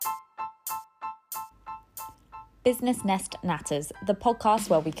Business Nest Natters, the podcast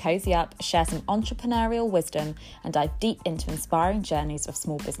where we cozy up, share some entrepreneurial wisdom, and dive deep into inspiring journeys of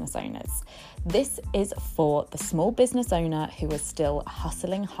small business owners. This is for the small business owner who is still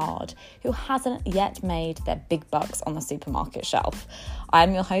hustling hard, who hasn't yet made their big bucks on the supermarket shelf.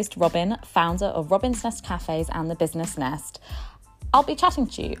 I'm your host, Robin, founder of Robin's Nest Cafes and the Business Nest. I'll be chatting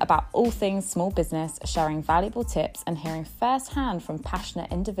to you about all things small business, sharing valuable tips and hearing firsthand from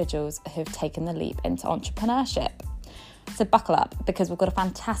passionate individuals who've taken the leap into entrepreneurship. So buckle up because we've got a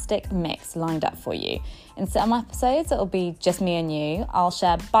fantastic mix lined up for you. In some episodes, it'll be just me and you. I'll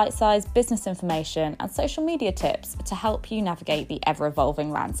share bite-sized business information and social media tips to help you navigate the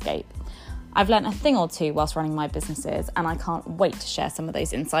ever-evolving landscape. I've learnt a thing or two whilst running my businesses and I can't wait to share some of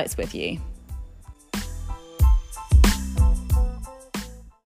those insights with you.